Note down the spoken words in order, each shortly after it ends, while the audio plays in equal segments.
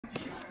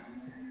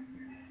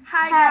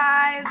Hi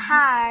guys!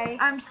 Hi.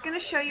 I'm just going to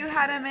show you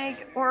how to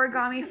make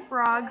origami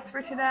frogs for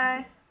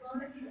today.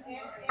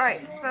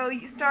 Alright, so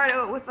you start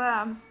out with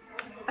a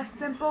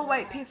simple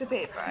white piece of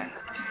paper.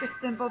 Just a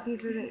simple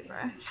piece of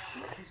paper.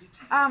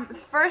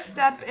 First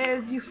step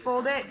is you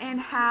fold it in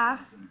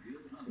half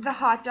the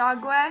hot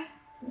dog way.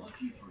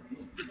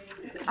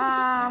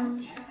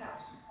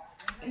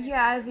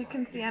 Yeah, as you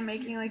can see, I'm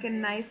making like a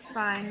nice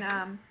fine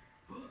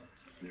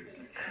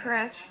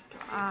crisp,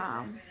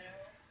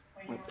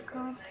 what's it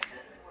called?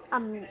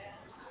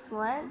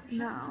 Slit?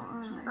 No.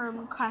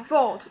 Crust.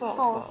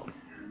 Fold,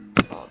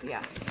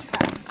 yeah.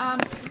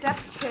 Okay. Step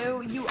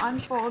 2, you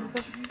unfold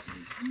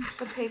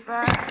the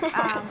paper,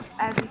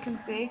 as you can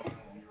see,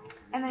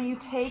 and then you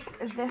take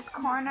this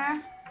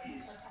corner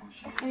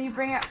and you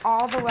bring it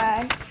all the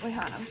way. Wait,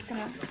 hold on, I'm just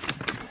gonna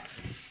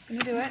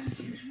do it.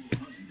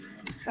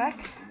 Sec.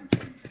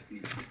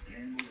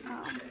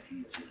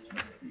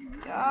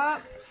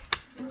 Yup.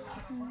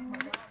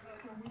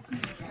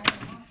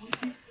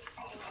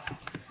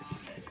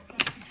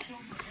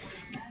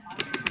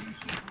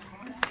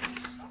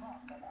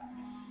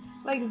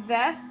 Like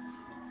this.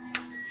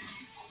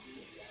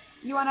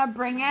 You wanna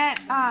bring it.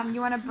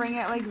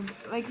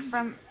 Like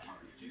from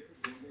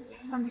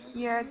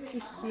here to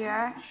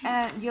here,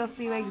 and you'll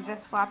see like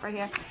this flap right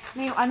here. And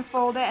then you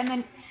unfold it, and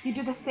then you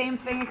do the same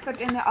thing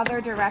except in the other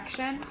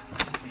direction.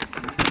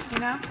 You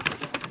know?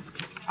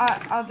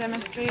 I'll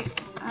demonstrate.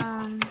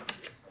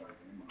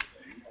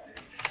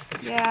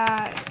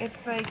 Yeah,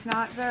 it's like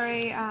not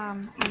very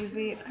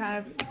easy. It's kind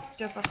of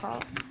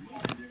difficult.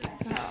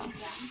 So,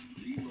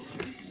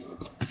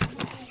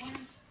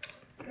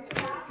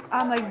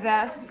 like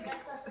this.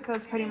 So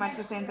it's pretty much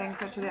the same thing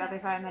except to the other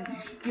side, and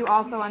then you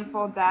also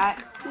unfold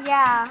that.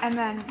 Yeah. And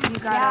then you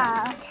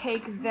gotta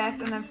take this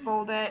and then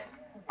fold it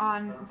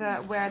on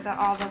where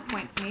all the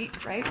points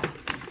meet, right?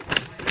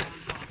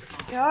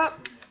 Yup.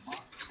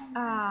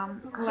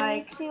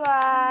 Like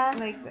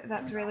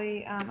that's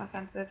really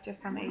offensive to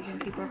some Asian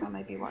people that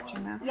might be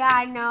watching this. Yeah,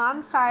 I know.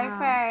 I'm sorry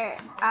for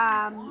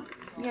I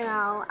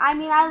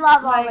mean, I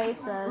love all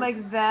races. Like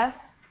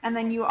this, and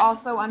then you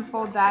also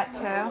unfold that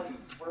too.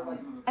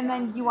 And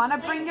then you want to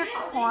bring your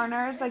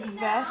corners like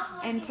this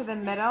into the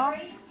middle.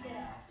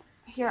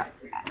 Here,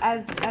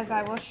 as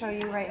I will show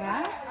you right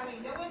now.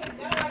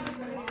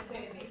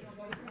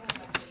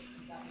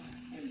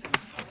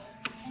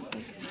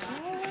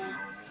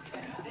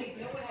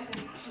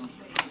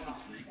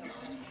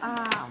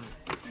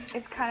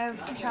 It's kind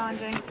of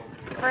challenging.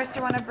 First,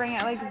 you want to bring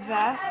it like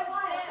this,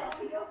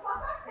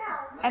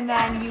 and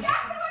then you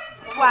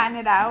flatten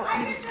it out.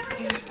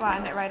 You just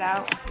flatten it right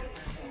out.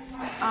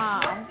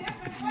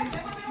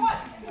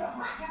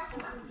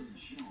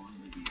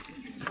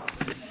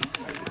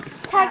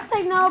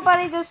 Texting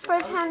nobody, just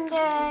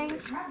pretending.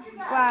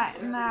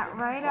 Flatten that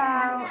right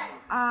out.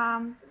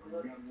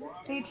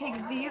 Then you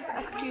take these,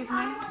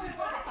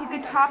 take the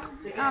top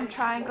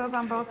triangles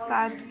on both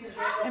sides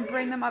and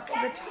bring them up to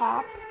the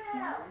top,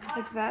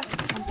 like this.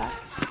 One sec.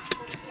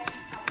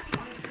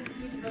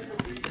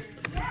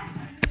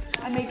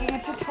 I'm making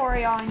a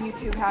tutorial on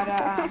YouTube how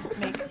to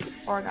make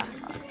origami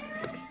frogs.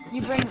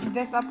 You bring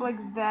this up like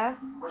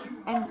this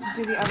and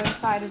do the other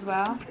side as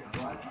well.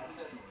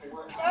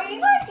 Are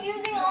you guys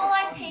using all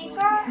my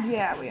paper?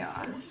 Yeah, we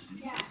are.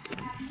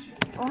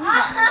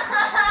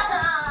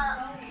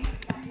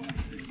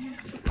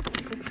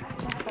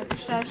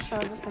 Should I show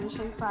the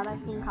finishing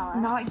product in color?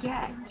 Not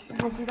yet.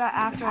 We'll do that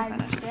after I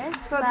finish.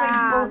 So it's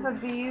like both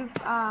of these.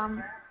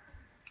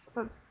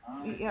 So it's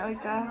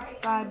like the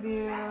side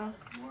view,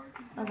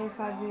 other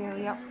side view.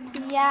 Yep.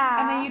 Yeah.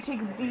 And then you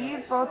take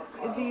both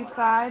these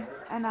sides,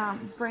 and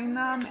bring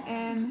them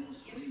in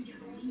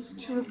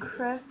to a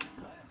crisp.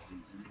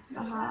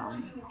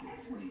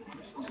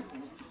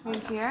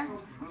 Right here.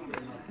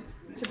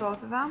 To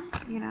both of them,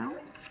 you know.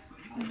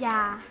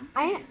 Yeah,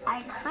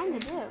 I kind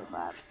of do,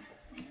 but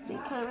we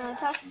couldn't really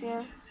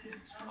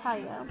tell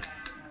you.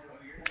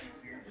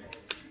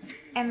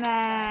 And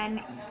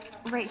then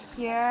right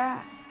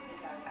here,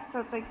 so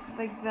it's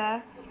like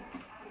this,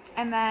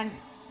 and then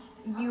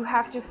you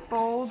have to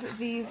fold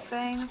these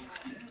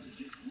things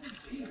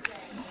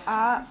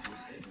up.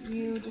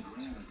 You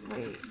just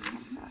wait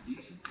one sec.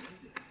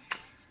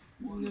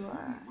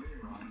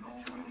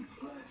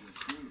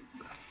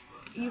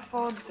 You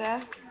fold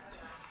this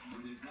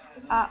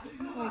up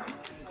like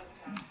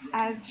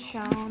as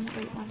shown.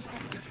 Wait one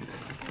second.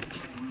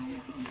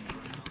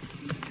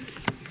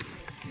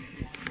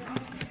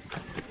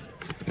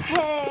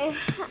 Hey,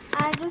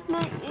 I just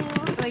met you.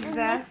 Like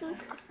this. This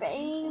is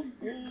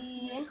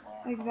crazy.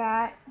 Like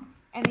that.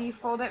 And then you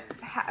fold it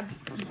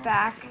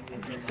back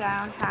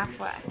down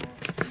halfway.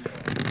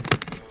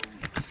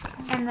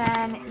 And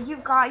then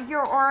you've got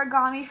your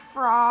origami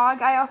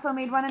frog. I also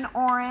made one in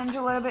orange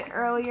a little bit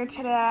earlier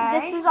today.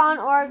 This is on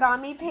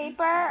origami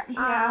paper.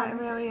 Yeah, it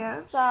really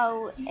is.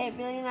 So it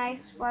really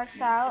nice works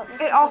out.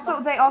 They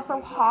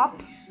also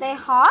hop. They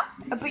hop?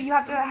 But you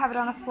have to have it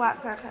on a flat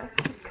surface.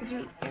 Could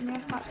you give me a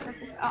flat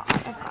surface? Oh,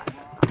 I've got it.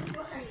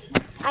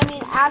 I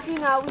mean, as you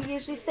know, we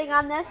usually sing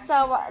on this,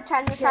 so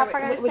turn this off.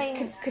 We're gonna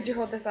sing. Could you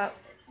hold this up?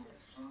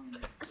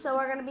 So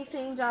we're gonna be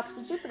singing Drops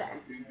of Jupiter.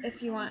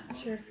 If you want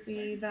to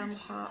see them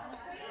hop.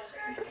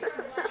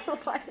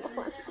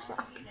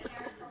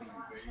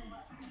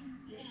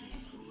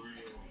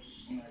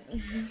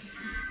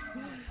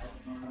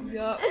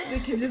 Yup, they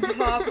can just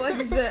hop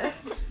like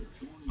this.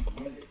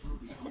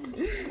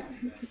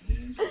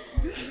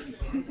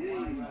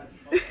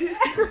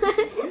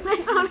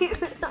 I don't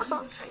even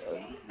know.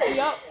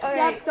 Yup, okay.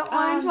 Yep, the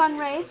orange one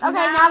raised. Okay,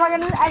 now we're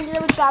gonna end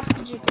it with Drops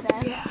of Jupiter.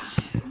 Yeah.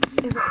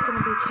 Is it gonna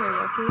be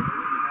karaoke?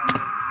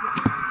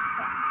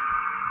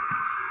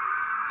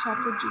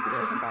 Chocolate Jupiter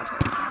isn't by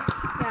Taylor Swift.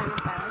 Yeah, I know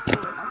better. It's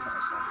only by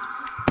Taylor Swift.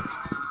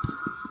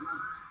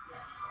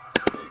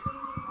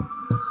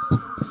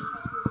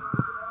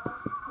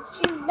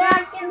 She's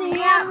back in the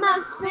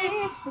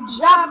atmosphere.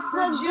 Drops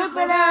of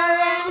Jupiter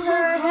in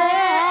his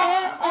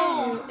head.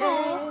 Hey,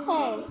 hey,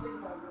 hey.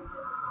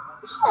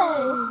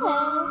 Hey,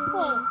 hey,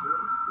 hey.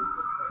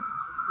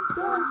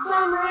 Doing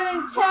summer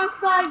intense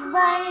like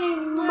rain.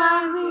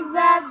 Remind me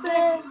that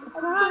there's a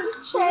time to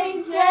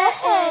change. Hey,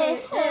 hey,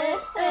 hey,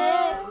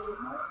 hey.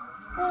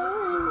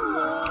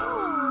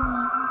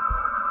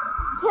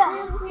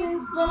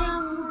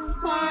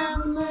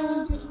 Time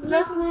moon,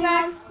 listening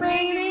at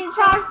spring and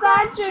charts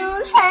like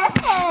June. Hey,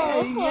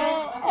 hey, hey,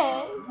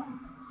 hey,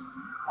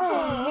 hey,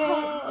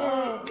 hey,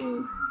 hey.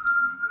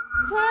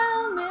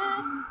 Tell me,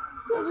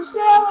 did you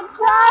sail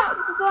across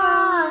the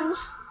sun?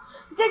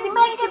 Did you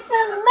make it to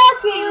the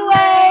Milky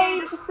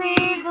Way to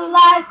see the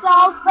lights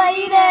all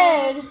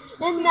faded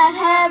in that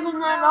heaven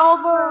that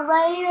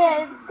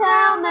overrated?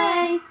 Tell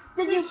me,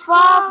 did you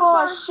fall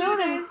for a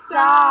shooting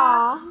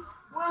star?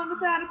 One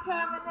without a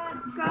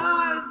permanent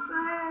scar,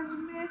 saying you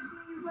miss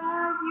me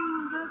while you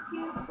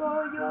looking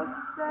for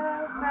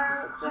yourself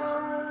out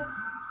there.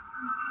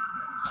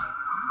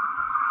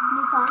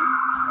 New song?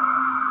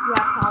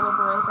 Yeah,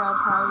 probably. That'll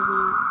probably be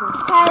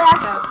Okay,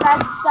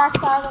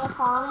 that's our little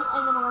song,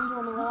 and then we're gonna do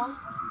another one.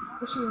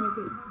 We should make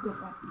a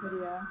different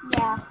video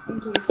Yeah. in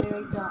case they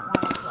don't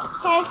want to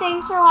watch. Okay,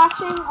 thanks for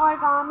watching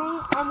Origami,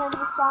 and then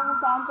the song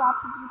with that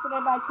Drops of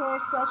Jupiter by Taylor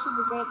Swift. She's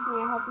a great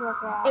singer. I hope you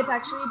look her up. It's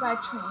actually by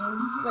Train,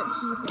 but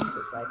he thinks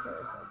it's by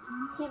Taylor Swift.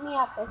 Hit me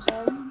up,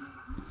 bitches.